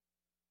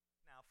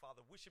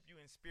Father, worship you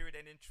in spirit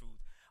and in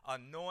truth.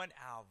 Anoint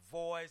our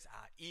voice,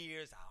 our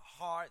ears,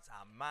 our hearts,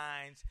 our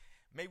minds.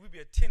 May we be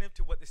attentive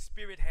to what the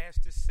Spirit has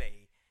to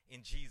say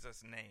in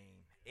Jesus'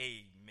 name.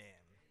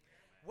 Amen.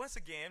 Once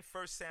again,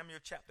 1 Samuel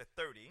chapter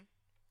 30,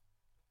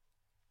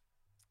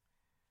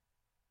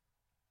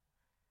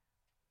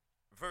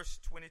 verse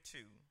 22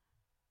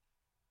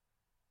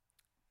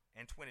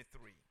 and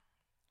 23.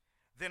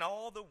 Then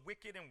all the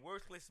wicked and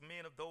worthless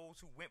men of those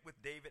who went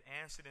with David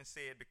answered and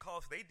said,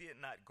 because they did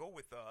not go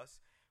with us,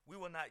 we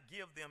will not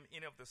give them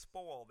any of the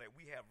spoil that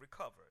we have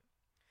recovered,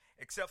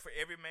 except for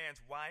every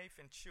man's wife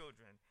and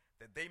children,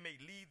 that they may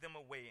lead them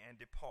away and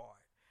depart.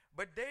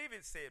 But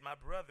David said, my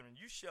brethren,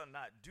 you shall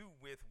not do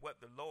with what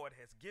the Lord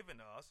has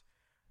given us,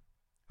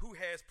 who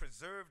has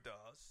preserved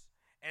us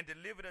and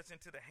delivered us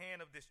into the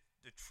hand of the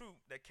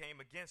troop that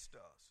came against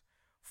us.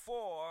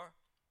 For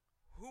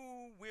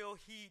who will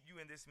heed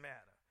you in this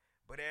matter?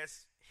 But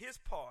as his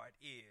part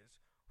is,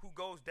 who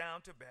goes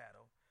down to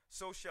battle,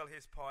 so shall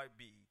his part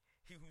be.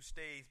 He who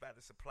stays by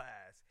the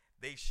supplies,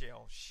 they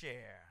shall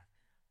share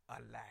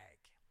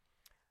alike.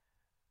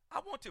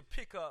 I want to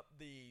pick up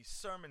the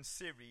sermon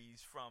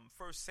series from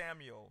 1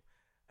 Samuel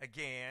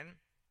again.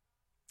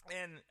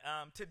 And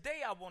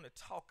today I want to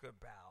talk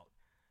about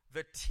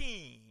the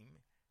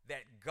team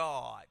that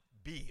God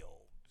builds.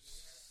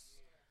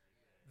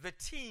 The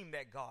team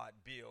that God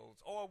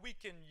builds, or we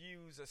can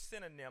use a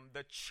synonym,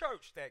 the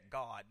church that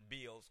God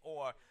builds,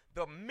 or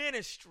the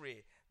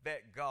ministry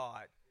that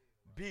God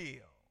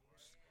builds.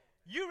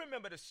 You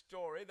remember the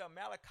story. The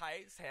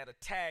Amalekites had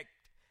attacked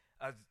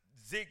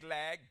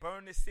Ziklag,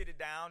 burned the city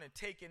down, and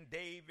taken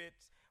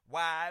David's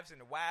wives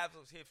and the wives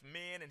of his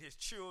men and his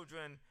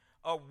children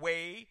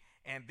away.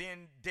 And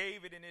then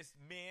David and his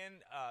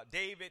men,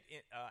 David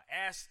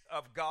asked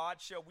of God,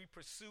 shall we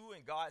pursue?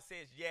 And God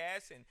says,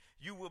 yes, and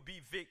you will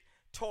be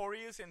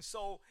victorious. And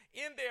so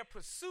in their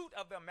pursuit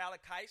of the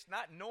Amalekites,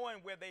 not knowing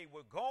where they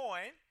were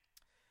going,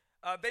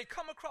 they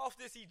come across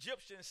this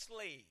Egyptian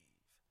slave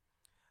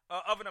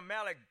of an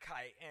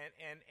Amalekite.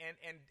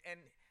 And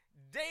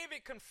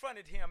David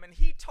confronted him, and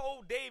he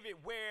told David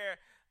where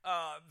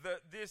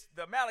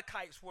the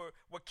Amalekites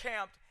were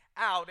camped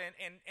out,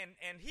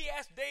 and he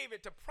asked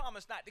David to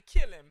promise not to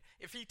kill him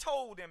if he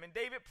told him, and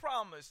David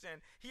promised.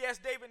 And he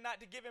asked David not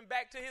to give him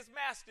back to his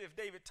master if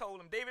David told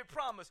him. David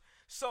promised.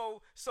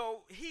 So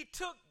he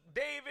took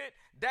David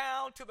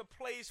down to the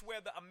place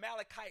where the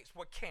Amalekites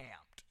were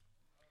camped.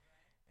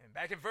 And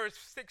back in verse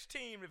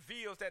 16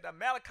 reveals that the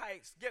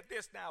Amalekites, get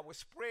this now, were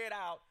spread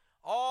out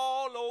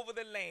all over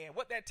the land.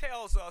 What that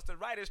tells us, the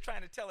writer is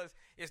trying to tell us,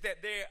 is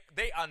that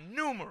they are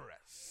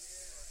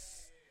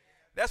numerous.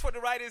 That's what the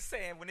writer is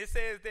saying. When it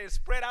says they're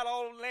spread out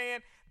all over the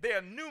land, they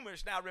are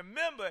numerous. Now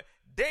remember,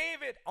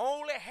 David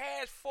only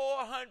has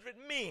 400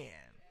 men.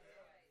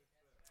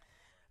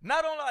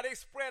 Not only are they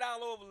spread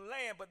out over the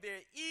land, but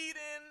they're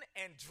eating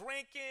and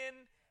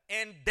drinking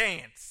and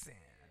dancing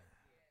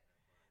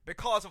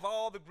because of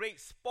all the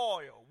great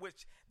spoil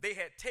which they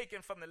had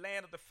taken from the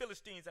land of the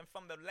Philistines and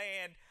from the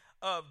land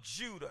of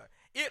Judah.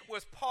 It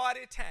was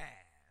party time.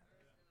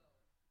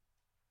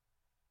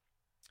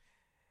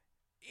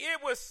 It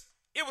was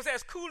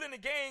as Kool and the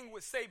Gang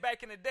would say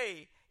back in the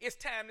day, it's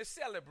time to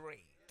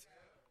celebrate.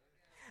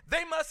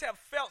 They must have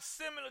felt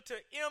similar to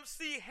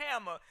MC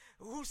Hammer,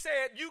 who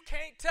said, you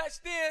can't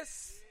touch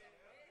this.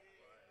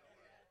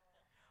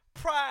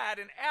 Pride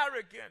and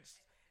arrogance,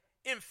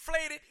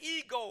 inflated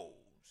egos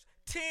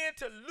tend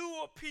to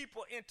lure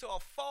people into a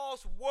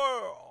false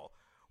world,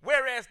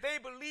 whereas they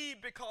believe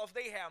because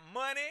they have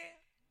money,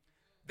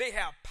 they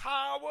have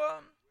power,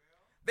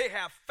 they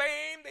have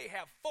fame, they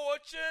have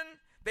fortune,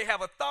 they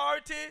have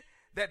authority,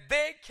 that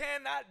they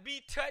cannot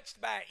be touched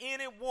by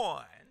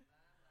anyone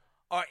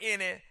or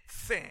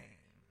anything.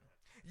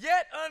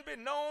 Yet,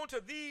 unbeknown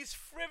to these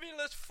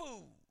frivolous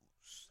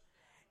fools,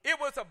 it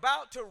was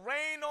about to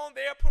rain on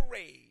their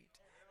parade,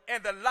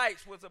 and the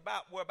lights were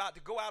about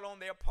to go out on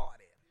their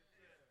party.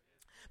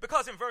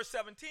 Because in verse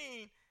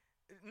 17,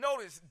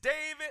 notice,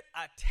 David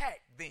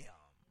attacked them.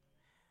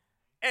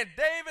 And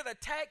David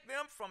attacked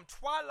them from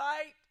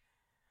twilight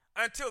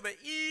until the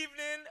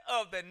evening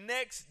of the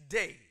next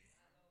day.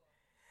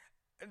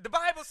 The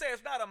Bible says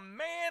not a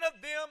man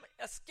of them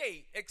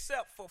escaped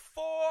except for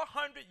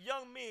 400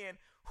 young men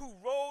who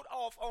rode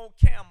off on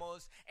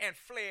camels and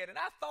fled. And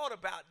I thought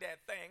about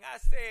that thing. I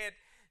said,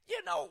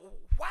 you know,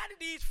 why did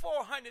these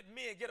 400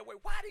 men get away?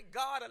 Why did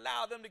God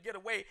allow them to get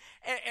away?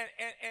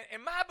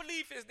 And my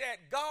belief is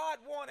that God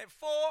wanted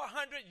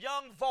 400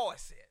 young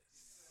voices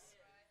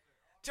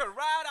to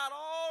ride out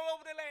all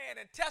over the land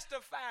and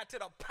testify to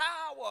the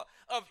power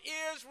of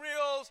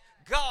Israel's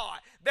God.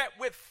 That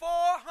with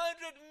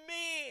 400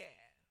 men,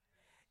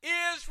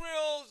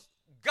 Israel's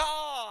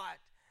God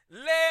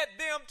led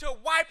them to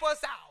wipe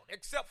us out,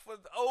 except for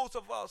those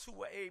of us who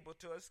were able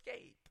to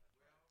escape.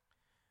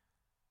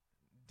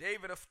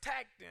 David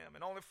attacked them,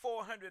 and only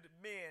 400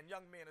 men,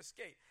 young men,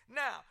 escaped.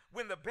 Now,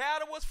 when the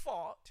battle was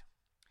fought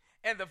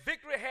and the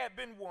victory had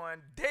been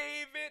won,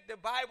 David, the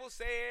Bible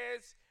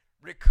says,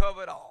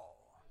 recovered all.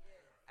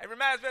 It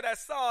reminds me of that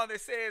song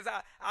that says,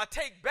 I'll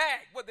take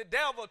back what the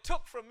devil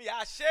took from me.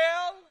 I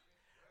shall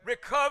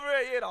recover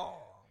it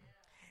all.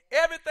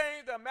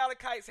 Everything the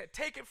Amalekites had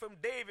taken from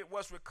David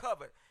was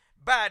recovered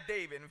by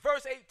David. And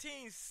verse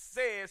 18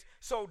 says,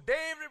 so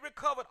David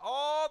recovered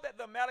all that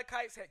the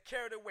Amalekites had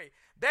carried away.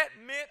 That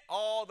meant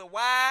all the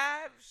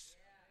wives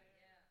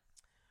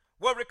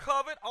were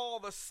recovered, all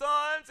the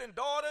sons and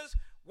daughters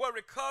were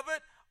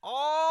recovered,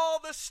 all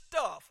the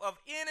stuff of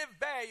any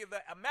value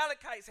the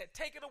Amalekites had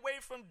taken away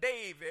from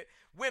David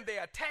when they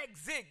attacked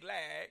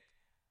Ziklag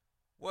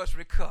was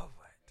recovered.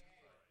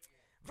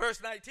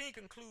 Verse 19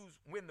 concludes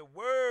when the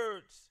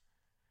words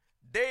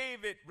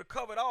David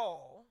recovered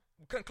all,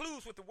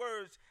 concludes with the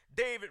words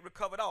David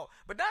recovered all.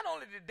 But not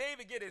only did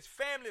David get his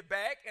family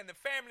back and the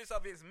families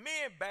of his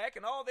men back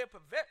and all their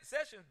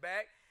possessions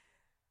back,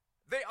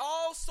 they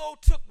also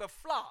took the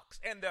flocks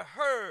and the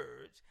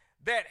herds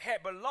that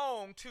had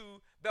belonged to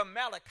the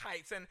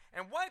Amalekites. And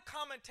one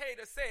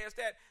commentator says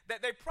that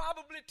they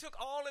probably took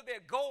all of their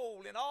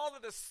gold and all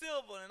of the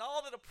silver and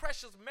all of the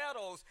precious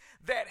metals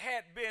that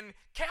had been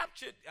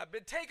captured,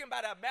 been taken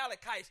by the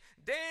Amalekites.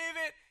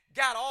 David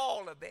got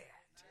all of that.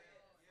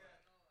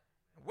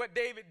 What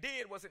David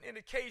did was an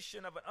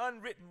indication of an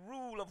unwritten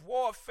rule of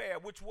warfare,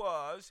 which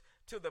was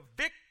to the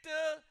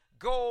victor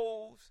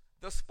goes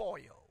the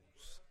spoils.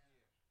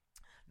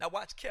 Now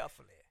watch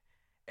carefully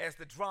as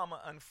the drama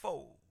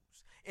unfolds.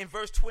 In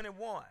verse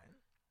 21,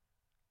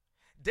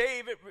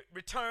 David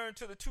returned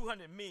to the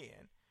 200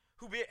 men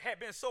who had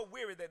been so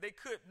weary that they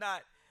could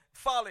not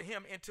follow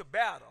him into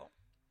battle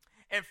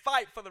and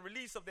fight for the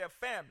release of their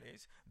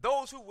families.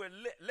 Those who were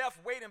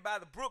left waiting by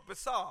the brook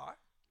Besar,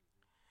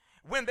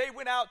 when they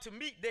went out to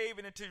meet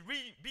David and to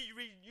be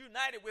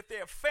reunited with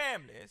their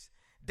families,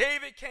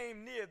 David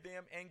came near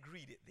them and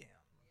greeted them.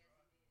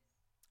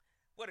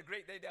 What a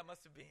great day that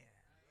must have been.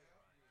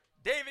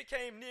 David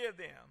came near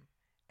them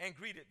and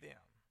greeted them.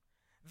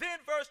 Then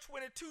verse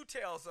 22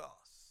 tells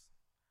us,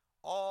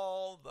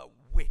 all the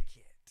wicked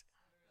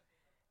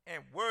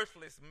and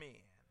worthless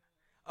men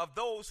of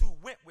those who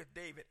went with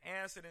David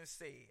answered and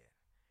said,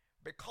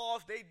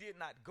 because they did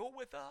not go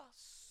with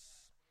us,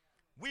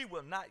 we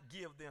will not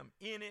give them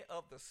any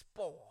of the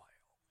spoils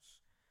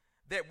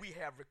that we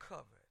have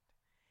recovered,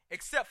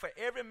 except for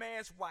every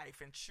man's wife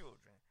and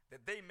children,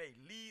 that they may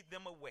lead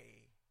them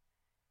away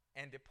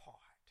and depart.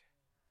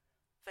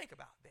 Think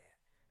about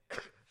that.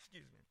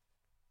 Excuse me.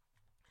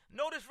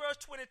 Notice verse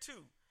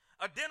 22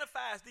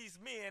 identifies these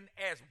men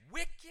as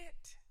wicked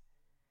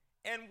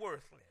and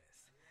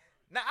worthless.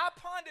 Now, I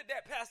pondered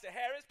that, Pastor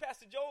Harris,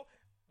 Pastor Joe,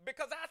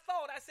 because I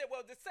said,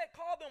 well, to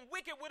call them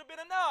wicked would have been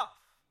enough.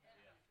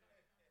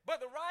 But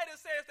the writer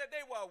says that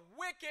they were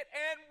wicked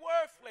and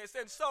worthless.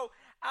 And so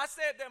I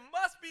said there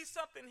must be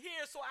something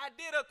here, so I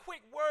did a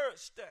quick word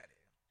study.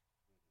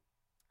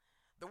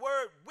 The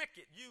word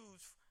wicked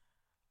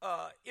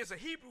is a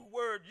Hebrew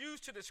word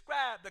used to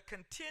describe the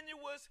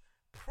continuous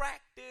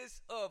practice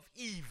of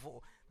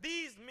evil.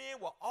 These men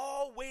were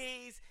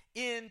always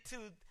into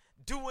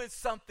doing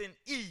something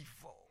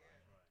evil.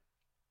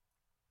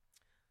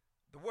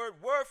 The word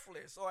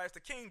worthless, or as the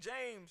King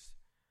James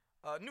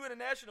New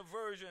International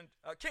Version,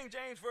 King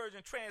James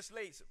Version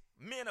translates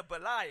men of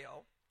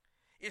Belial,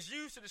 is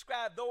used to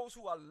describe those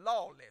who are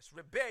lawless,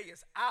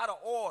 rebellious, out of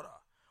order,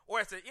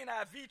 or as the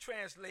NIV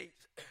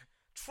translates,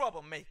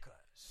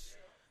 troublemakers.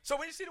 So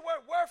when you see the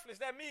word worthless,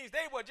 that means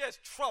they were just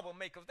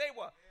troublemakers. They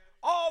were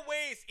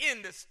always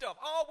in the stuff,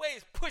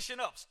 always pushing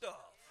up stuff.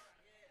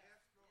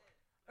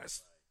 And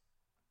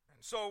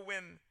so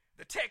when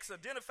the text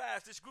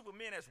identifies this group of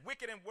men as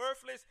wicked and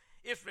worthless,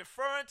 it's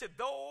referring to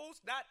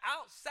those not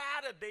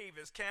outside of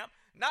David's camp,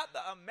 not the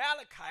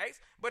Amalekites,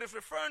 but it's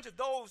referring to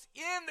those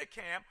in the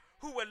camp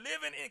who were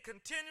living in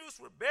continuous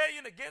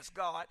rebellion against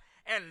God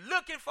and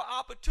looking for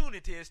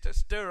opportunities to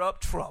stir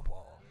up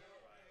trouble.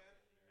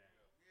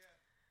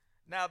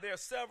 Now, there are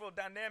several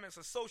dynamics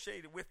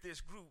associated with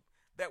this group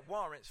that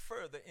warrants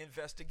further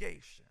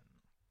investigation.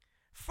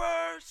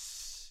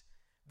 First,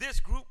 this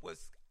group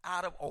was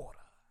out of order.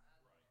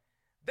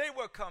 They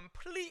were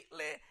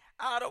completely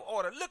out of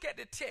order. Look at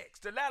the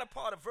text, the latter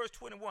part of verse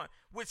 21,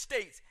 which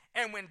states,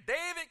 and when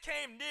David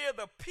came near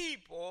the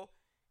people,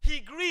 he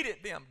greeted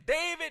them.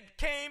 David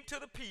came to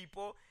the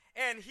people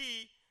and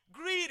he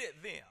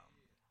greeted them.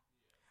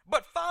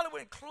 But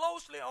following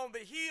closely on the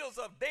heels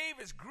of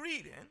David's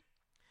greeting,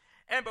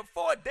 and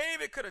before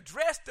David could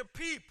address the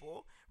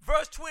people,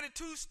 verse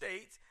 22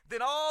 states,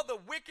 then all the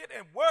wicked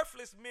and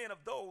worthless men of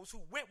those who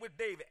went with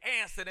David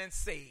answered and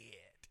said.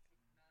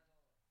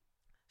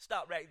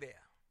 Stop right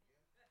there.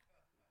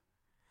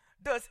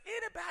 Does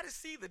anybody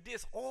see the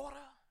disorder?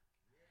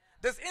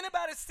 Does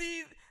anybody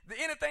see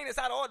anything that's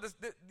out of order?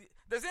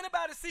 Does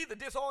anybody see the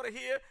disorder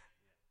here?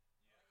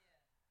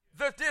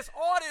 The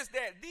disorder is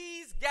that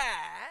these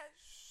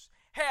guys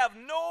have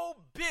no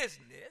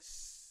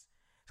business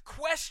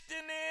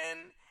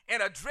questioning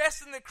and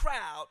addressing the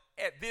crowd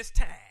at this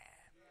time.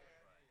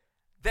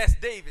 That's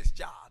David's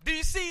job. Do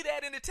you see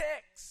that in the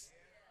text?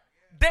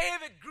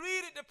 David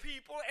greeted the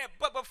people,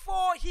 but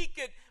before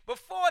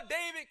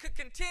David could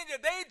continue,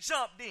 they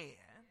jumped in.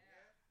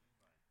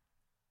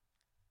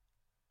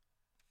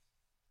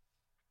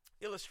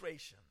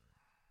 Illustration.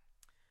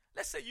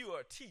 Let's say you are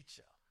a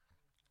teacher,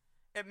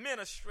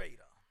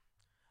 administrator,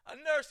 a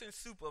nursing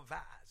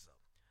supervisor,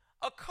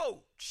 a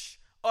coach,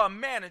 or a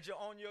manager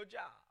on your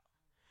job.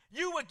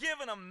 You were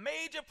given a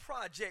major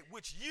project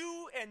which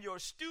you and your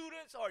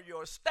students or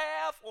your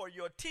staff or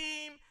your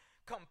team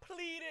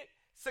completed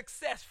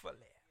successfully.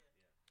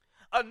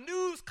 A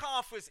news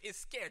conference is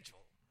scheduled.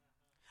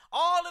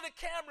 All of the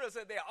cameras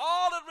are there.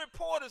 All of the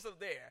reporters are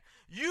there.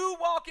 You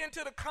walk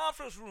into the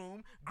conference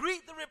room,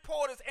 greet the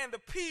reporters and the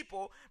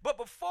people, but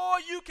before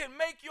you can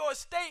make your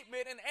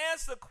statement and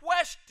answer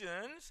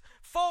questions,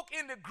 folk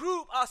in the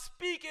group are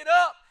speaking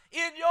up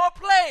in your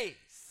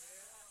place.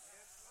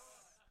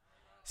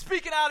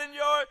 Speaking out in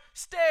your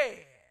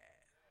stead.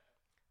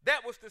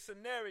 That was the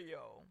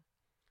scenario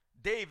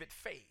David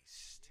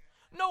faced.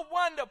 No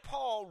wonder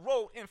Paul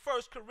wrote in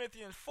 1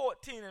 Corinthians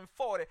 14 and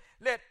 40,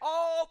 let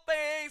all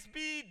things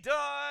be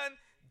done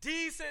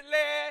decently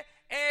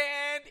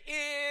and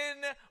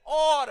in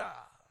order.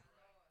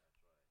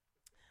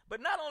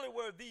 But not only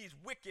were these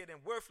wicked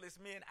and worthless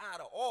men out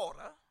of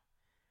order,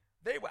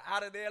 they were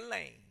out of their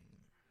lane.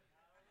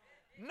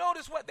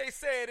 Notice what they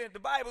said, and the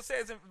Bible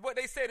says what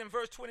they said in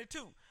verse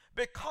 22.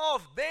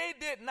 Because they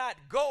did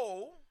not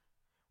go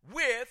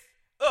with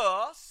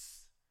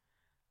us,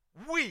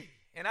 we.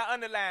 And I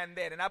underlined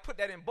that, and I put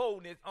that in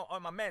boldness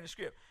on my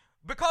manuscript.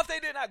 Because they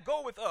did not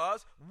go with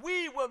us,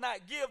 we will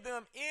not give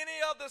them any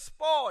of the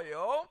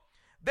spoil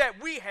that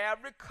we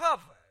have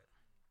recovered.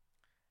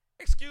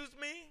 Excuse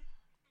me?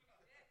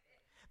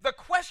 The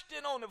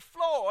question on the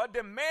floor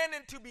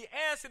demanding to be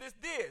answered is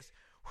this.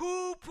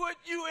 Who put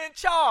you in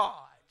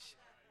charge?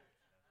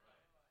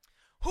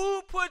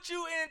 Who put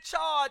you in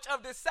charge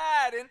of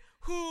deciding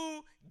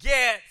who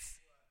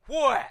gets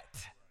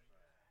what?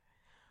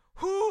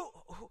 Who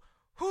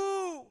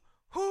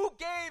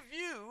gave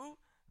you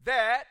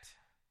that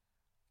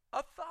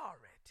authority?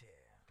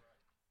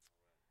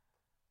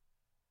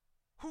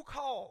 Who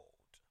called,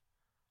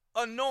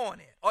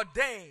 anointed,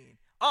 ordained,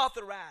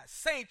 authorized,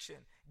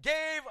 sanctioned,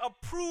 gave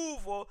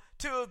approval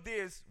to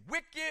this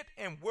wicked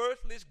and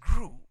worthless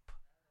group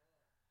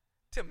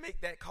to make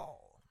that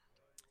call?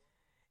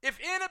 If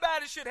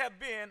anybody should have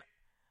been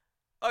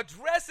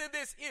addressing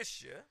this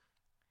issue,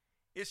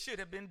 it should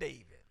have been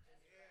David.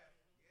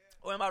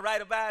 Or am I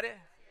right about it?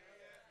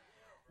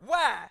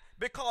 Why?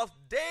 Because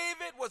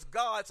David was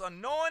God's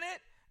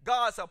anointed,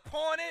 God's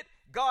appointed,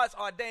 God's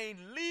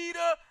ordained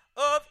leader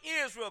of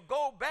Israel.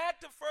 Go back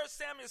to 1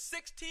 Samuel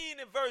 16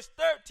 and verse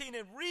 13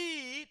 and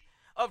read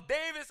of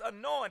David's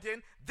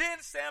anointing.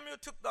 Then Samuel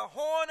took the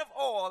horn of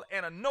oil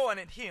and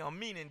anointed him,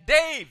 meaning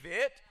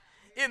David,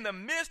 in the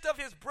midst of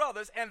his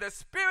brothers, and the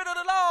Spirit of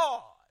the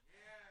Lord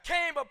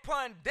came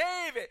upon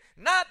David,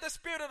 not the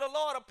Spirit of the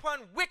Lord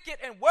upon wicked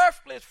and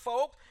worthless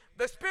folks.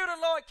 The Spirit of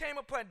the Lord came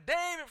upon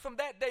David from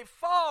that day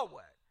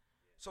forward.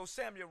 So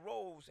Samuel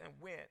rose and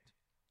went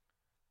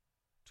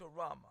to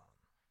Ramah.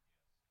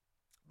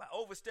 By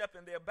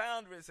overstepping their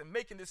boundaries and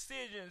making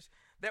decisions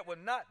that were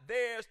not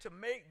theirs to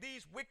make,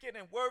 these wicked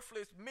and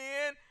worthless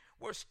men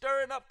were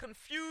stirring up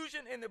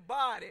confusion in the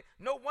body.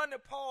 No wonder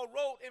Paul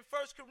wrote in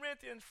 1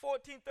 Corinthians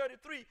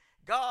 14:33,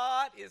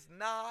 God is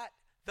not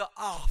the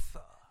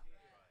author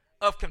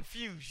of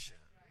confusion.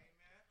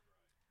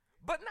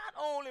 But not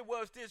only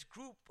was this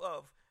group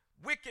of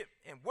wicked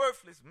and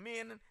worthless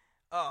men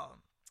out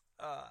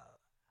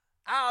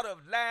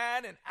of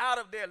line and out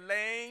of their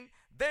lane,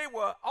 they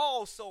were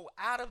also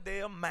out of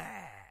their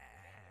minds.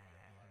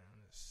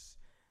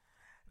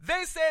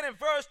 They said in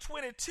verse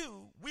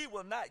 22, we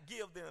will not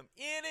give them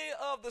any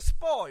of the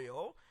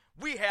spoil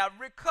we have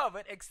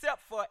recovered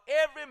except for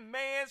every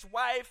man's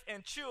wife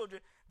and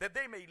children, that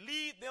they may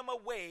lead them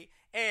away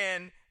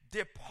and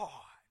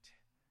depart.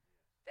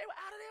 They were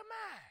out of their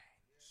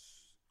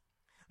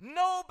minds.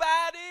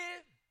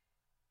 Nobody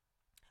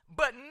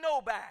but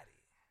nobody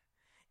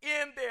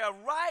in their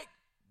right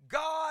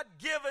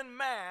God-given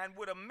mind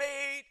would have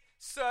made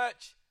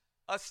such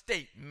a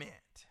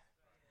statement.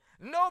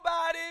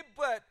 Nobody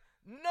but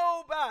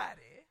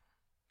nobody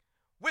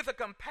with a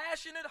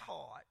compassionate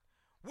heart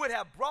would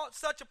have brought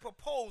such a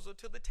proposal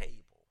to the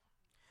table.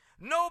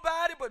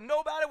 Nobody but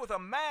nobody with a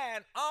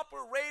mind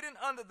operating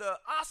under the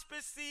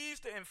auspices,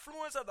 the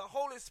influence of the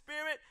Holy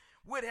Spirit,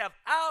 would have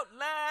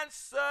outlined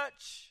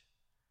such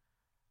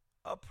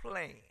a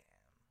plan.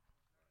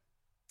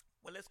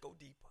 Well, let's go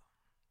deeper.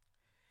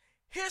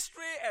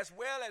 History as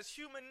well as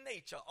human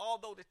nature,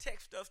 although the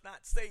text does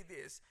not say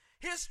this,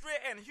 history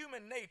and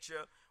human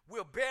nature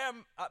will bear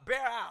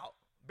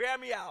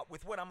me out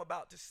with what I'm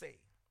about to say.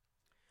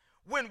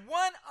 When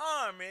one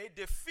army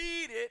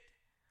defeated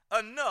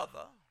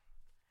another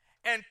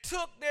and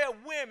took their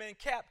women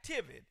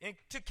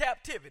into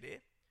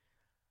captivity,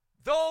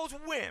 those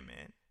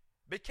women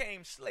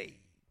became slaves.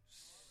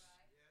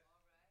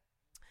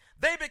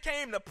 They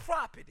became the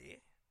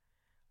property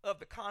of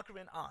the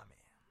conquering army.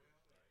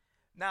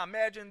 Now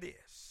imagine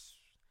this.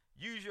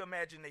 Use your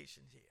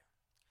imagination here.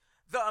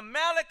 The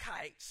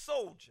Amalekite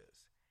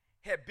soldiers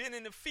had been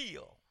in the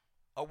field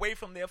away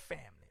from their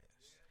families.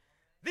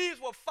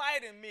 These were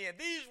fighting men.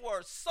 These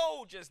were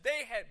soldiers.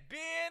 They had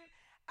been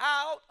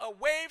out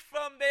away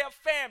from their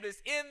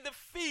families in the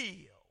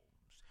fields.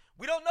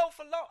 We don't know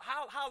for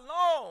how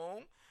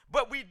long,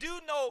 but we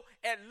do know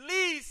at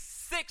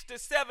least 6 to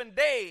 7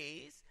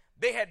 days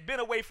they had been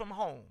away from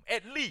home.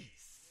 At least.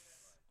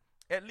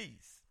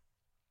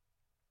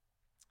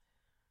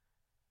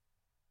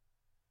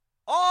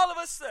 All of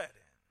a sudden,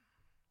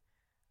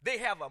 they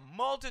have a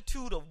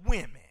multitude of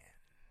women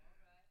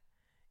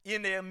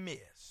in their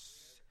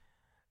midst.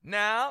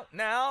 Now,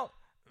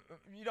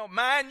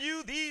 mind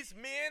you, these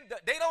men,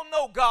 they don't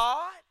know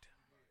God.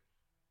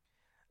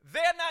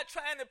 They're not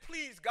trying to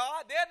please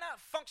God. They're not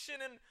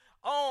functioning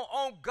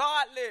on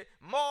godly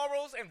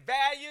morals and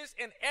values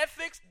and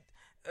ethics.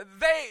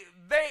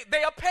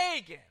 They are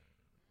pagans.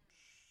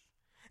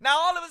 Now,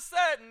 all of a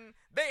sudden,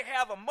 they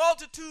have a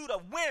multitude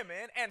of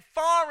women, and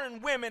foreign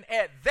women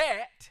at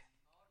that,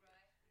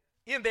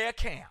 in their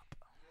camp.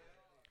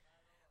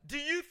 Do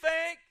you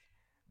think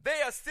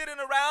they are sitting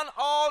around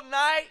all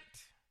night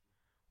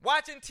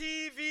watching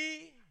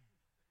TV,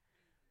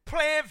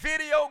 playing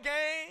video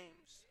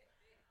games,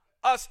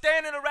 or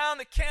standing around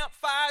the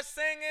campfire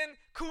singing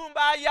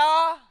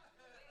Kumbaya?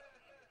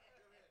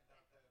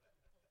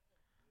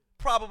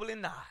 Probably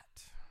not.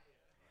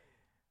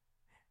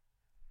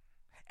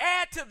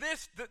 Add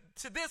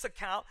to this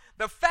account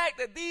the fact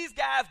that these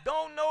guys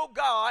don't know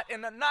God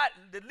and are not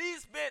the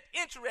least bit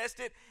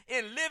interested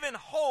in living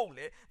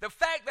holy. The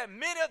fact that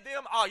many of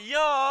them are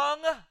young.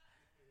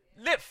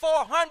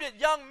 400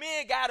 young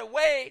men got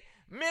away.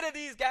 Many of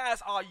these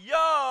guys are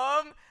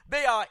young.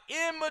 They are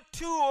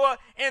immature,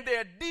 and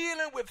they're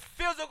dealing with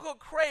physical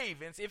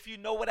cravings, if you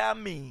know what I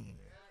mean.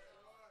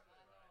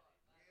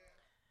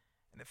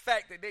 And the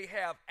fact that they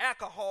have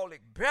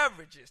alcoholic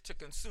beverages to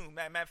consume.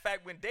 Matter of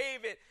fact, when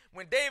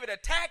David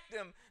attacked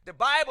them, the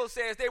Bible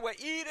says they were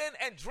eating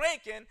and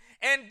drinking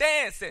and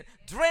dancing.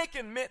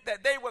 Drinking meant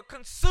that they were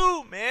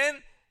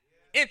consuming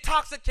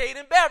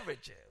intoxicating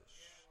beverages.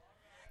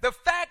 The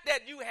fact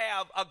that you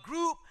have a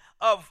group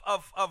of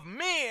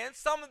men,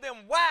 some of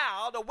them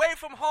wild, away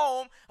from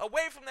home,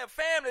 away from their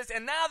families,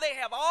 and now they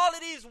have all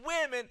of these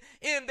women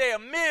in their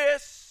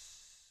midst,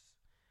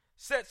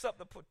 sets up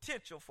the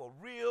potential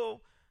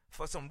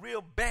for some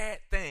real bad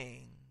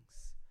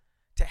things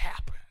to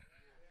happen.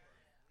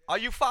 Are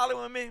you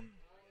following me?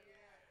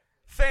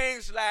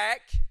 Things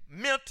like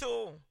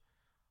mental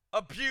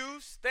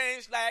abuse,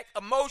 things like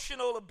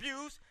emotional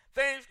abuse,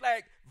 things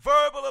like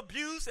verbal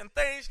abuse, and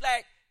things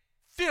like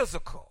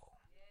physical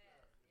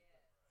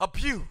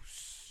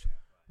abuse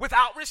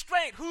without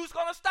restraint. Who's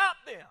going to stop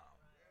them?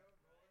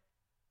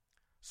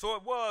 So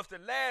it was the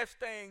last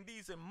thing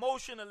these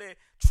emotionally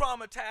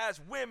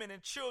traumatized women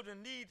and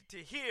children needed to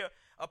hear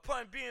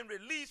upon being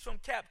released from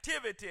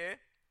captivity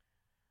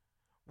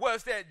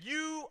was that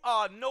you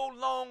are no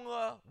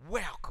longer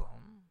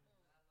welcome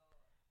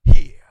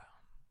here.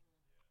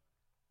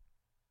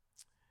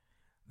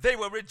 They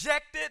were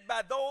rejected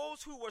by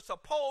those who were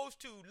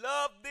supposed to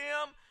love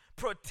them,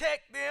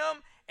 protect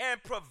them,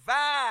 and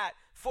provide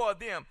for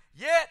them.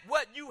 Yet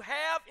what you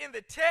have in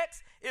the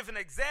text is an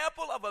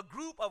example of a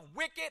group of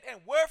wicked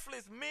and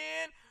worthless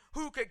men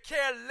who could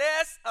care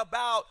less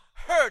about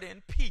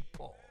hurting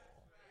people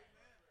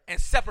and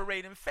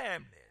separating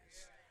families.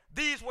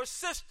 These were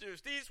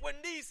sisters, these were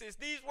nieces,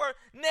 these were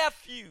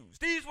nephews,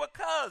 these were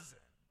cousins.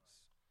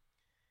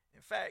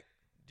 In fact,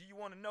 do you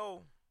want to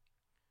know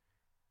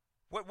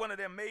what one of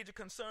their major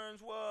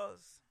concerns was?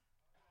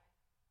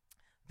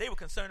 They were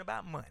concerned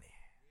about money.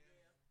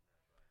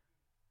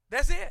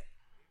 That's it.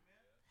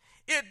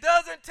 It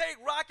doesn't take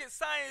rocket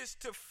science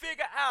to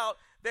figure out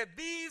that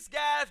these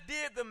guys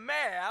did the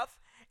math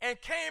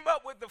and came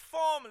up with the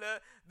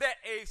formula that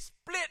a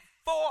split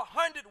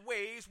 400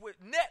 ways would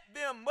net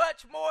them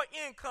much more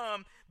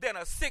income than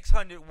a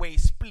 600-way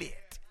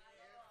split.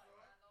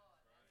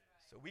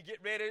 So we get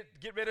rid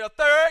of a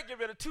third, get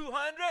rid of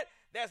 200.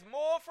 That's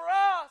more for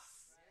us.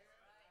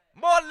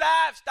 More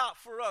livestock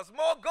for us,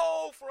 more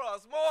gold for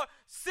us, more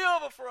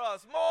silver for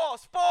us, more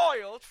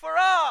spoils for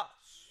us.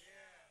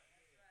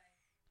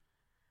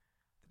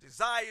 The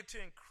desire to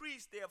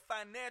increase their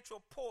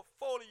financial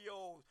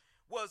portfolios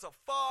was of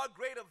far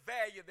greater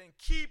value than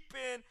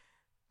keeping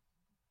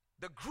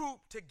the group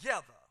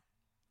together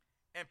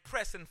and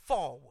pressing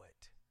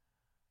forward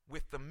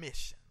with the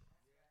mission.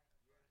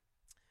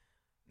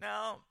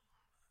 Now,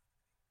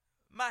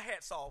 my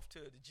hat's off to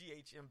the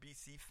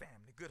GHMBC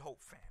family, Good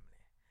Hope family,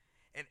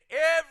 and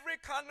every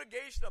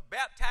congregation of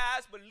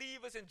baptized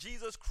believers in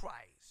Jesus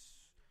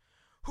Christ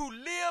who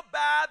live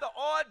by the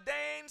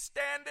ordained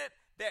standard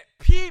that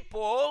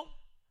people,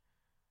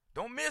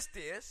 don't miss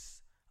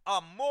this,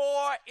 are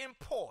more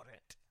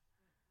important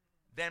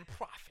than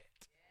profit.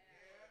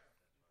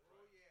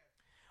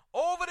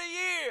 Over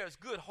the years,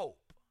 Good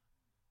Hope,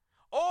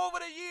 over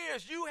the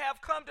years, you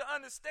have come to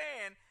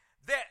understand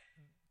that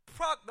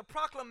the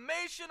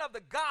proclamation of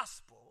the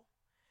gospel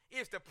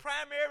is the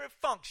primary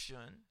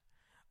function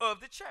of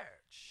the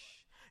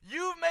church.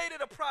 You've made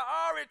it a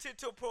priority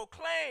to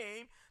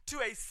proclaim to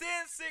a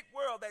sin-sick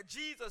world that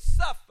Jesus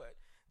suffered,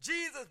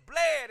 Jesus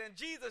bled, and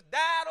Jesus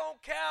died on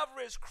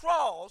Calvary's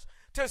cross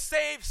to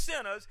save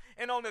sinners.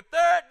 And on the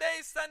third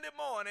day, Sunday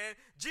morning,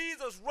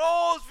 Jesus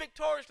rose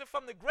victoriously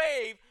from the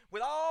grave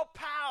with all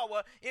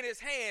power in his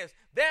hands.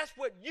 That's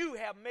what you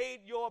have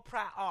made your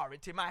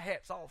priority. My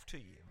hat's off to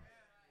you.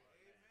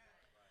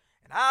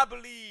 And I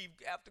believe,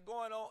 after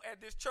going on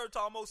at this church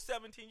almost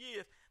 17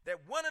 years,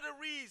 that one of the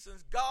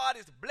reasons God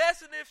is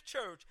blessing this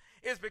church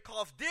is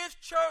because this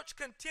church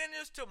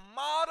continues to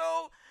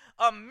model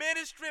a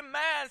ministry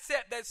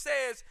mindset that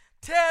says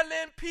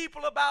telling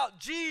people about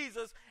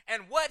Jesus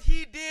and what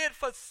he did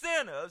for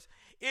sinners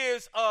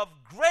is of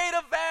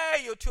greater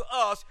value to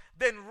us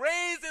than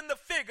raising the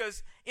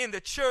figures in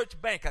the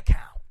church bank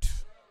account.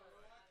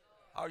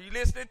 Are you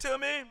listening to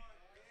me?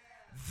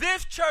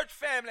 This church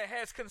family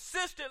has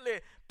consistently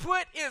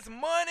put its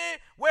money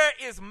where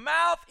its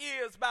mouth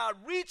is by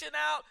reaching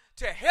out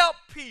to help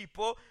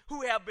people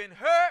who have been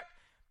hurt,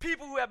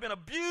 people who have been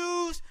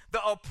abused,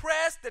 the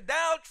oppressed, the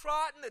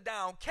downtrodden, the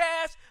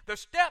downcast, the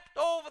stepped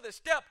over, the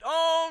stepped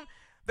on,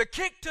 the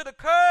kicked to the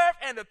curb,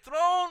 and the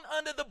thrown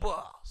under the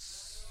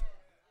bus.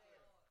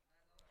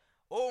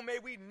 Oh, may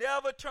we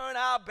never turn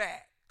our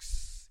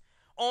backs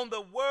on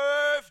the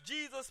words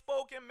Jesus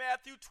spoke in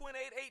Matthew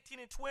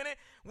 28:18-20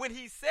 when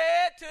he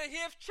said to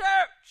his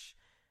church,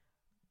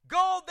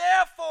 "Go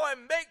therefore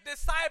and make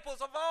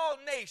disciples of all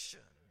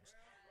nations,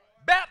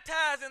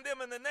 baptizing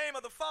them in the name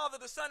of the Father,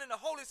 the Son, and the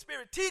Holy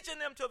Spirit, teaching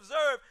them to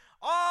observe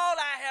all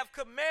I have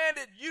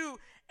commanded you,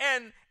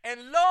 and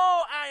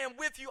lo, I am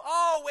with you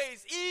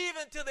always,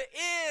 even to the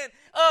end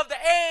of the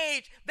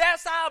age."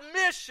 That's our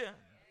mission.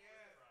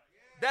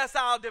 That's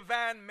our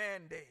divine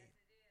mandate.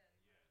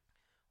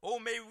 Oh,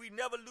 may we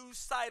never lose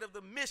sight of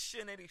the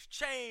mission and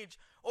exchange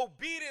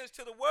obedience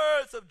to the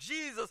words of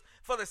Jesus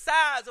for the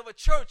size of a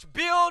church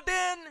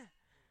building,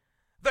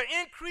 the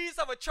increase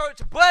of a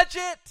church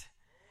budget,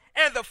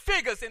 and the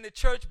figures in the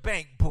church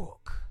bank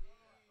book.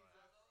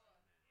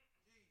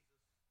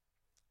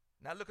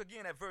 Now look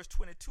again at verse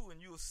 22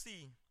 and you'll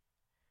see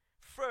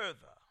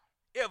further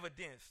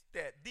evidence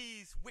that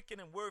these wicked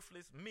and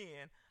worthless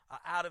men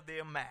are out of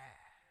their minds.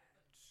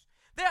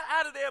 They're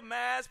out of their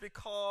minds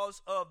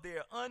because of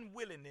their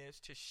unwillingness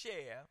to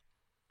share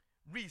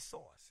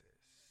resources.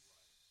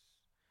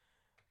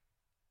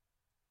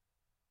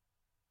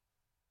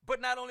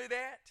 But not only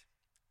that,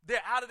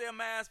 they're out of their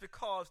minds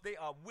because they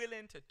are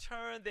willing to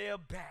turn their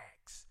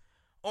backs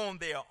on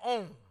their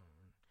own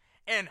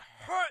and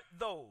hurt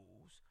those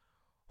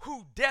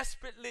who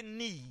desperately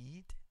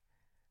need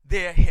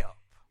their help.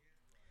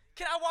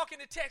 Can I walk in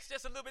the text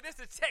just a little bit? This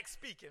is the text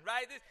speaking,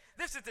 right?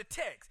 This is the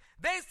text.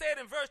 They said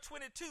in verse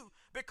 22,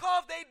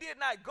 "Because they did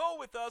not go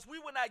with us, we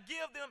will not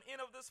give them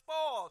any of the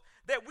spoils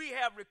that we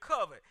have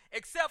recovered,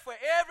 except for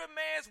every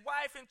man's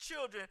wife and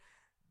children,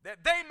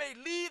 that they may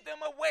lead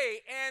them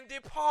away and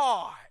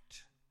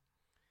depart."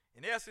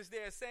 In essence,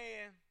 they're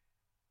saying,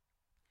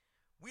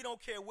 we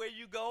don't care where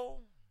you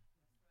go.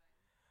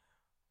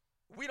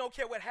 We don't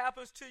care what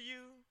happens to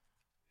you.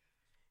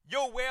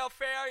 Your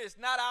welfare is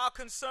not our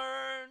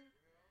concern.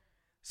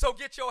 So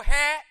get your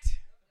hat,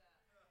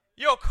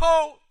 your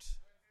coat,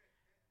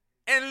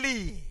 and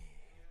leave.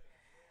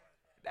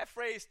 That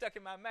phrase stuck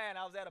in my mind.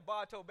 I was at a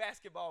Bartow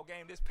basketball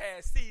game this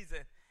past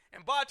season,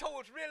 and Bartow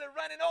was really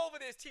running over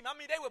this team. I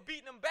mean, they were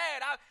beating them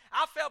bad.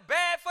 I felt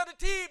bad for the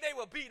team they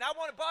were beating. I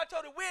wanted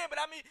Bartow to win, but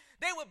I mean,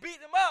 they were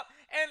beating them up.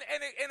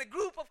 And a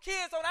group of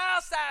kids on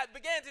our side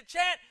began to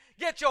chant,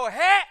 "Get your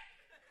hat,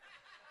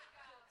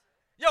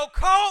 your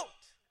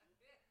coat,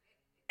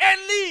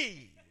 and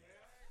leave."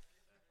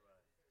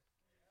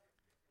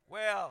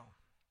 Well,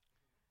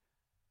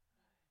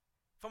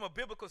 from a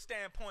biblical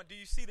standpoint, do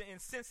you see the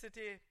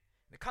insensitivity,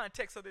 the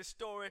context of this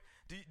story?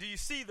 Do you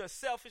see the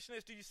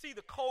selfishness? Do you see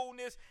the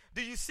coldness?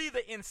 Do you see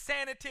the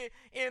insanity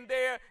in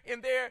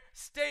their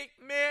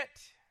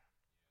statement?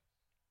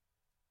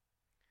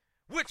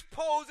 Which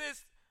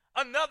poses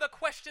another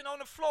question on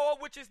the floor,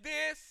 which is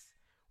this: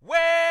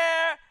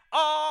 where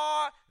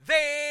are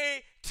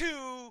they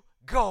to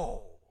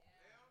go?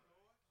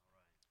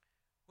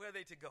 Where are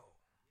they to go?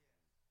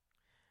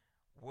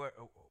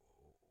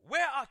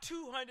 Where are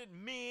 200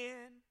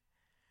 men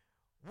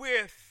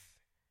with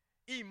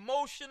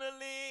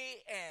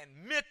emotionally and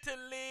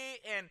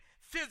mentally and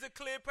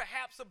physically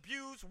perhaps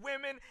abused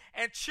women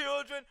and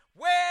children?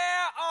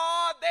 Where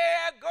are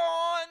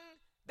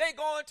they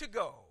going to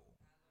go?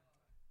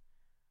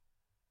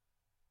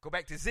 Go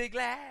back to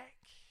Ziklag?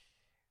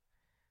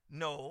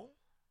 No.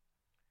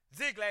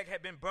 Ziklag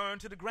had been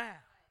burned to the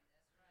ground.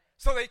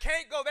 So they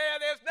can't go there.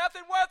 There's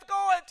nothing worth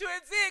going to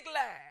in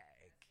Ziklag.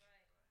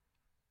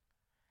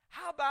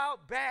 How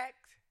about back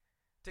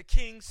to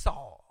King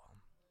Saul?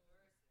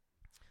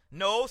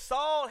 No,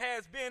 Saul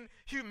has been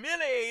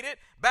humiliated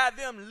by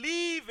them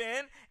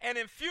leaving and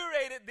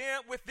infuriated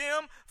with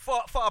them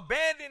for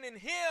abandoning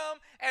him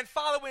and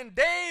following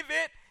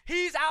David.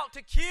 He's out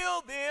to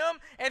kill them,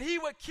 and he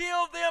would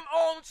kill them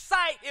on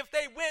sight if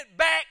they went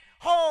back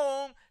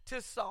home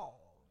to Saul.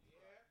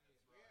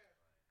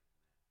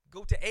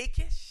 Go to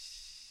Achish?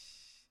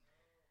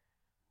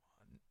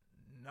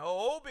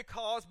 No,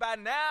 because by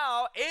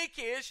now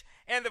Achish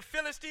and the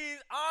Philistine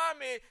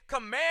army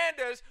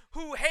commanders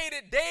who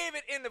hated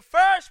David in the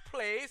first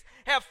place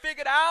have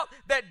figured out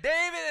that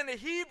David and the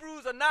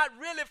Hebrews are not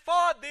really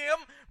for them,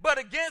 but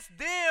against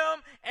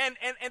them, and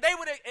they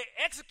would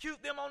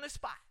execute them on the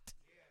spot.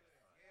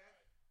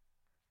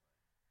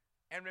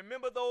 And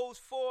remember those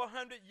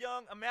 400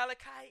 young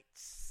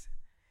Amalekites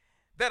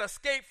that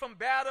escaped from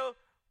battle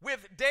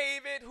with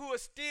David, who are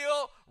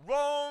still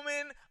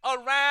roaming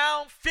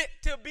around fit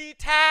to be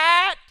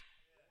tied?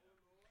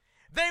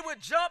 They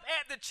would jump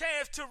at the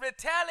chance to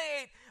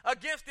retaliate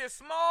against this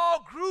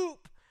small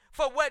group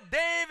for what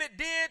David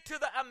did to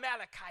the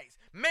Amalekites,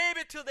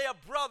 maybe to their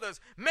brothers,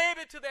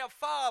 maybe to their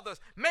fathers,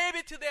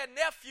 maybe to their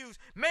nephews,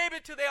 maybe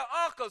to their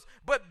uncles,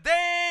 but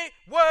they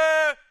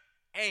were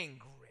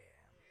angry.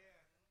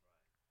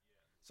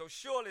 So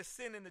surely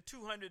sending the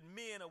 200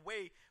 men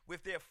away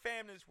with their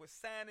families was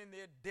signing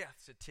their death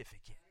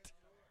certificate.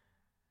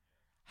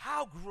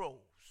 How gross,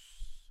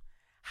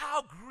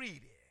 how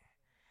greedy,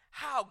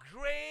 how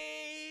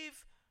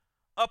grave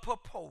a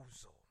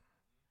proposal.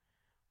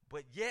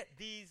 But yet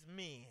these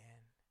men,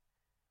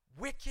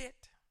 wicked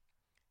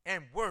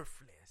and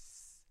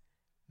worthless,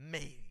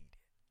 made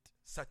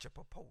such a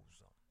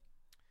proposal.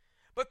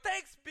 But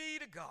thanks be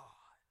to God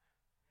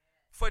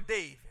for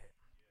David,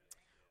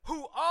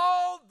 who,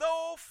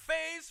 although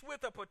faced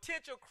with a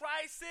potential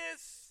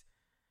crisis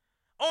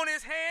on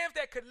his hands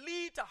that could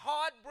lead to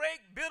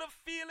heartbreak, bitter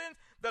feelings,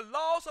 the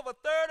loss of a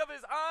third of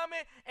his army,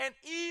 and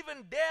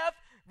even death,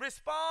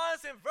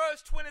 responds in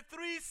verse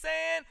 23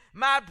 saying,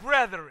 "My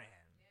brethren,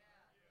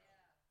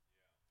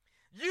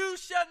 you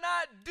shall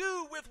not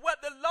do with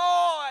what the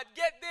Lord,"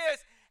 get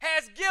this,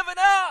 "has given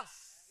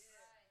us."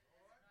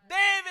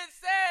 David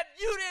said,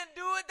 you didn't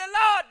do it, the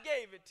Lord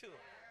gave it to us.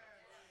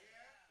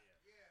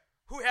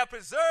 Who have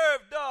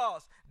preserved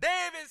us.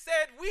 David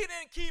said, we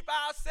didn't keep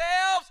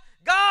ourselves,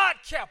 God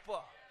kept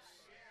us.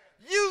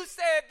 You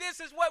said this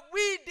is what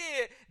we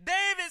did.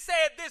 David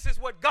said this is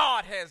what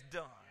God has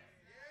done.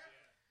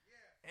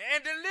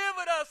 And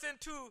delivered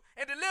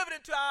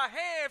into our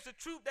hands the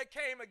troop that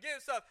came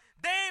against us.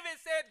 David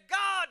said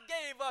God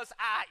gave us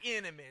our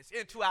enemies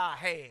into our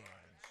hands.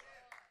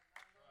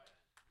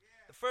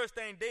 The first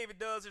thing David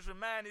does is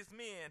remind his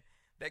men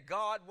that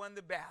God won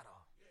the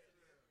battle.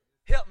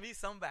 Help me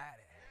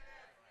somebody.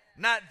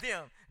 Not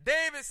them.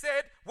 David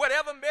said,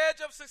 whatever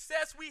measure of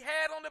success we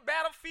had on the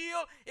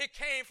battlefield, it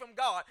came from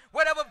God.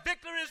 Whatever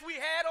victories we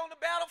had on the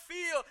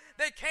battlefield,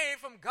 they came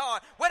from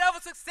God. Whatever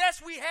success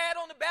we had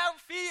on the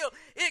battlefield,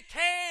 it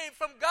came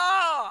from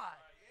God.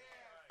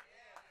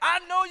 I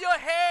know your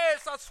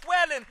hairs are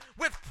swelling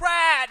with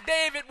pride,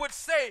 David would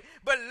say,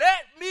 but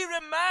let me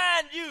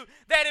remind you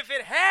that if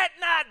it had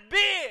not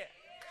been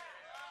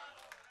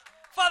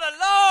for the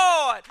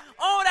Lord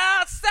on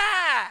our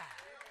side.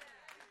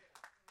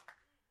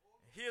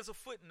 Here's a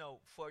footnote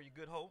for you,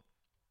 good hope.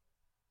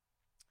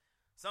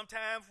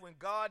 Sometimes when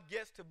God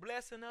gets to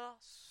blessing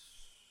us,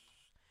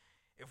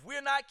 if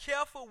we're not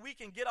careful, we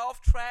can get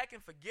off track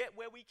and forget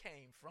where we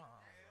came from.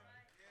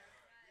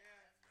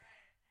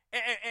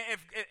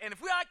 And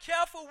if we aren't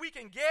careful, we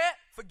can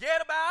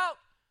forget about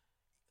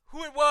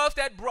who it was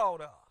that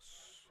brought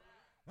us.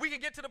 We can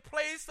get to the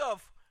place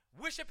of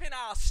worshiping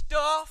our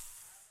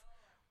stuff,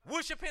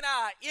 worshiping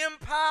our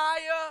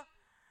empire,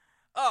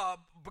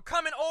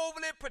 becoming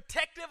overly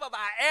protective of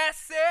our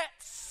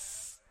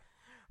assets.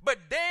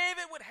 But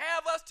David would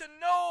have us to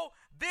know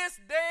this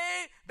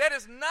day that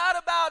it's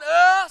not about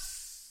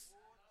us.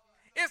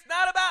 It's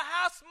not about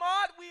how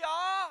smart we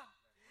are.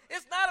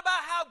 It's not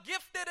about how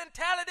gifted and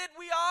talented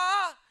we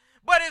are.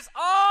 But it's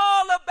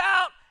all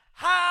about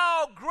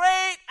how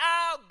great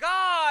our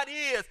God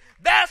is.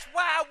 That's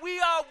why we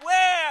are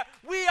where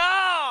we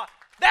are.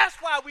 That's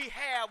why we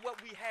have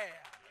what we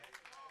have.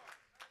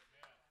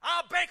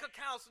 Our bank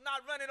accounts are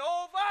not running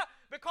over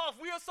because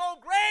we are so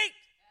great.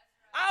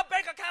 Our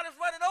bank account is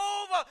running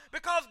over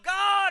because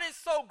God is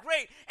so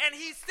great, and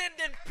he's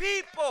sending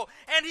people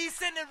and he's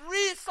sending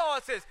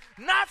resources,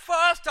 not for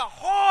us to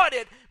hoard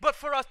it, but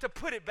for us to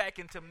put it back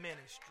into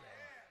ministry.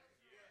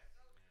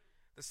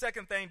 The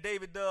second thing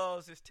David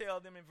does is tell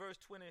them in verse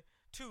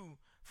 22,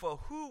 for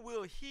who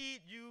will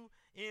heed you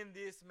in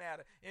this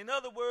matter? In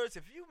other words,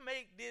 if you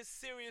make this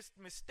serious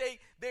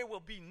mistake, there will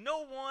be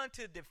no one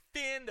to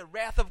defend the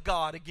wrath of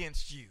God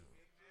against you.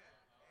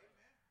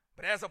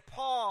 But as a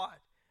part,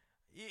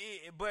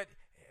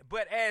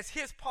 but as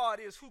his part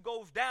is who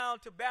goes down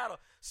to battle,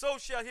 so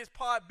shall his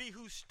part be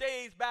who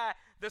stays by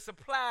the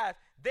supplies.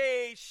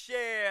 They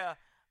share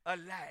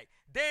alike.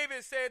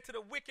 David said to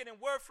the wicked and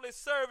worthless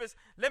servants,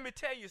 let me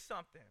tell you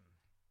something.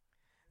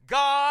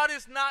 God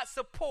is not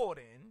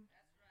supporting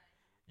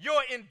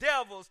your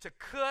endeavors to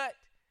cut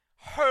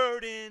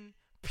hurting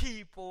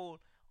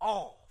people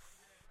off.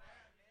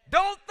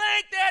 Don't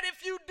think that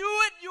if you do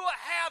it, you will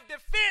have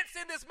defense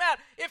in this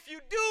matter. If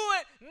you do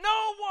it,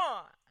 no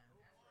one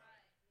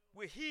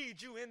will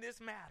heed you in this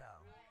matter.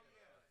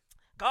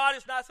 God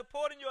is not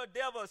supporting your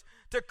endeavors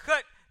to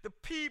cut the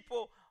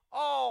people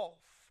off.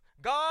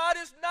 God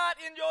is not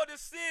in your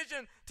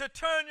decision to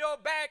turn your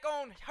back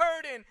on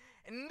hurting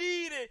and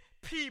needy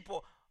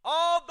people.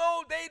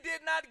 Although they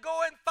did not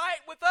go and fight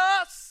with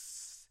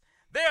us,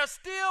 they are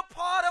still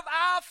part of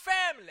our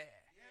family.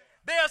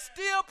 They are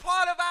still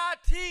part of our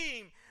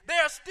team. They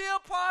are still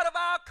part of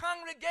our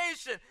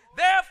congregation.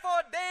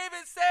 Therefore,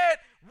 David said,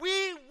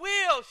 we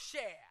will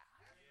share.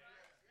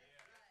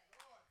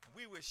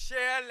 We will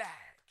share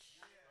alike.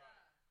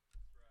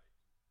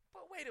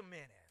 But wait a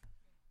minute.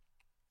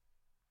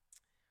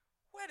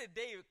 Where did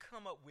David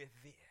come up with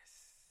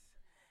this?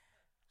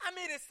 I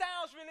mean, it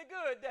sounds really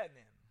good, doesn't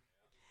it?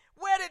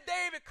 Where did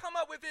David come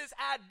up with this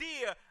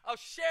idea of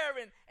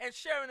sharing and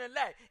sharing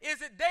alike?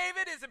 Is it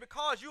David? Is it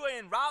because you are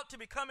en route to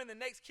becoming the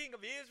next king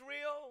of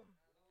Israel?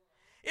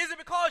 Is it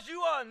because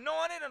you are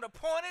anointed and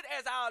appointed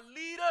as our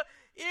leader?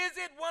 Is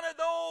it one of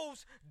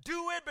those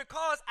do it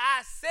because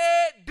I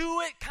said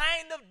do it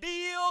kind of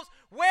deals?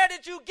 Where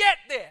did you get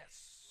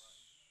this?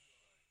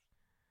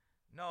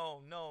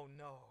 No.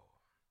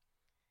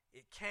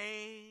 It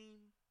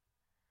came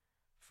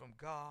from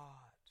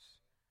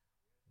God's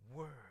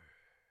word.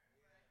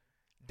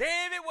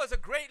 David was a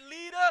great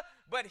leader,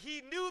 but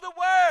he knew the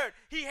word.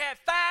 He had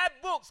 5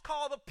 books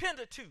called the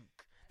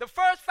Pentateuch, the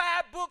first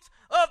 5 books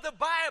of the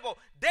Bible.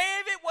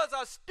 David was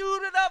a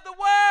student of the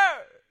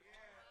word.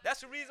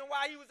 That's the reason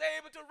why he was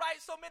able to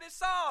write so many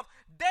psalms.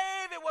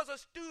 David was a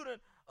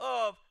student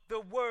of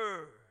the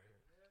word.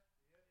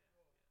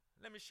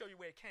 Let me show you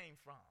where it came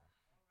from.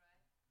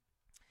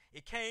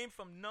 It came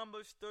from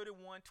Numbers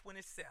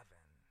 31:27,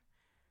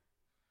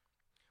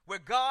 where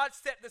God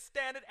set the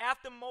standard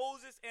after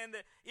Moses and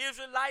the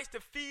Israelites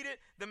defeated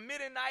the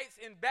Midianites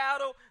in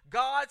battle.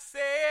 God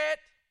said,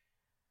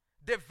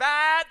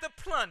 divide the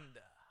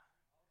plunder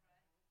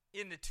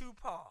into 2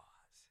 parts.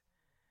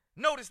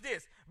 Notice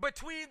this,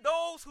 between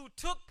those who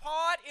took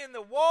part in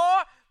the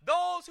war,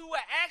 those who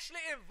were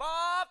actually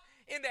involved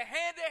in the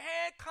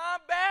hand-to-hand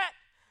combat,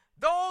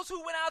 those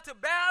who went out to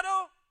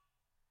battle,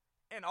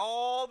 and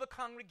all the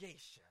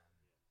congregation,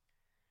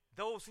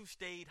 those who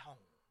stayed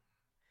home.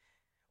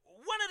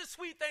 One of the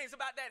sweet things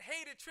about that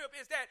Haiti trip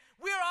is that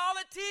we're all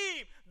a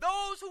team.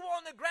 Those who were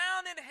on the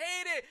ground in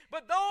Haiti,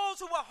 but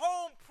those who were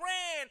home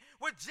praying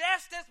were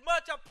just as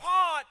much a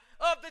part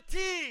of the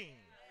team.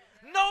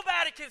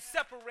 Nobody can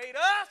separate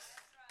us.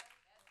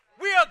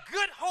 We are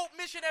Good Hope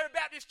Missionary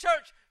Baptist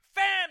Church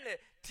family,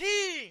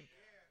 team.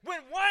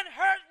 When one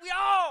hurt, we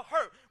all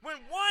hurt.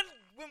 When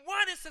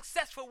one is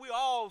successful, we're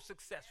all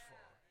successful.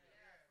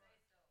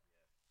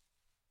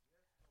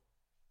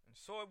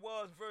 So it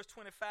was, verse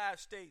 25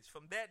 states,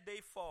 from that day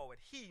forward,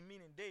 he,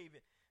 meaning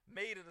David,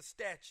 made it a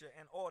statute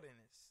and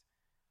ordinance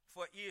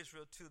for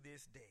Israel to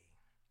this day.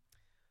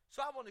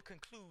 So I want to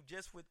conclude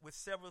just with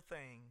several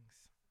things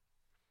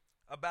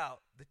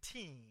about the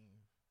team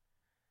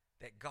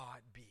that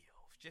God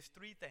builds. Just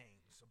 3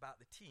 things about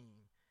the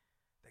team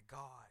that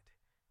God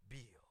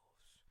builds.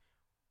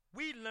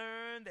 We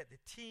learn that the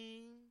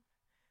team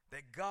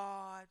that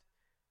God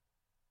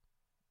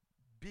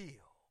builds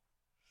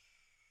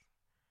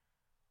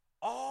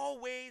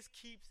always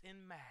keeps in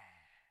mind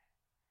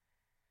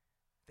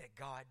that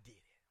God did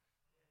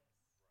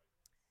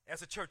it.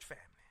 As a church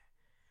family,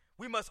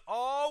 we must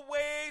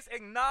always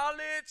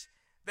acknowledge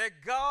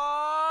that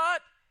God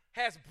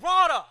has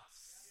brought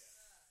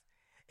us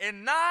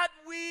and not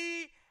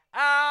we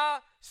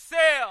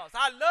ourselves.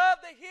 I love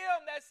the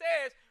hymn that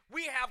says,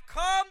 we have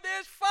come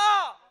this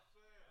far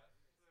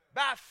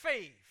by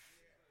faith,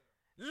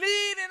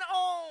 leaning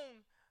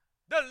on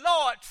the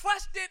Lord,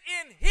 trusted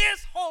in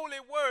his holy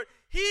word.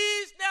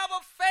 He's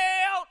never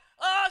failed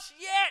us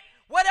yet.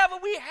 Whatever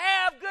we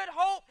have, good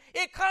hope,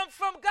 it comes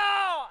from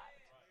God.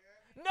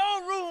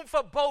 No room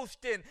for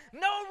boasting.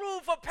 No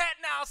room for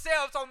patting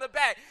ourselves on the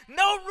back.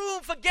 No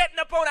room for getting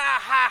up on our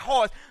high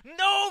horse.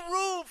 No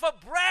room for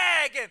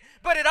bragging.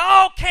 But it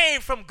all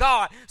came from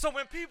God. So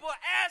when people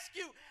ask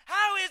you,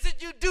 how is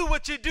it you do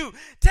what you do?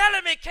 Tell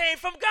them it came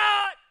from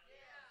God.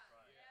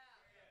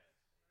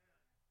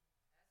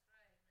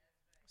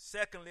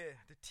 Secondly,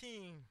 the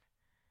team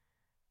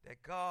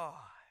that God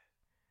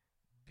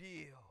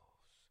builds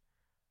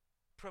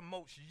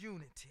promotes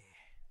unity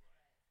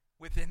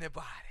within the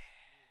body.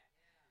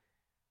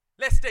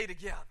 Let's stay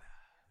together.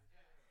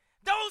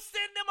 Don't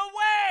send them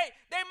away.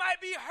 They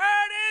might be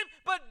hurting,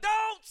 but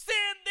don't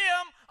send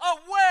them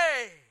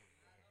away.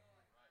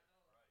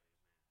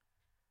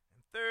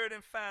 And third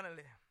and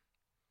finally,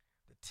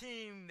 the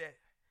team that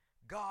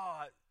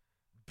God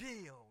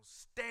builds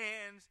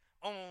stands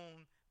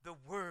on the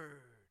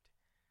word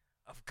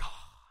of God.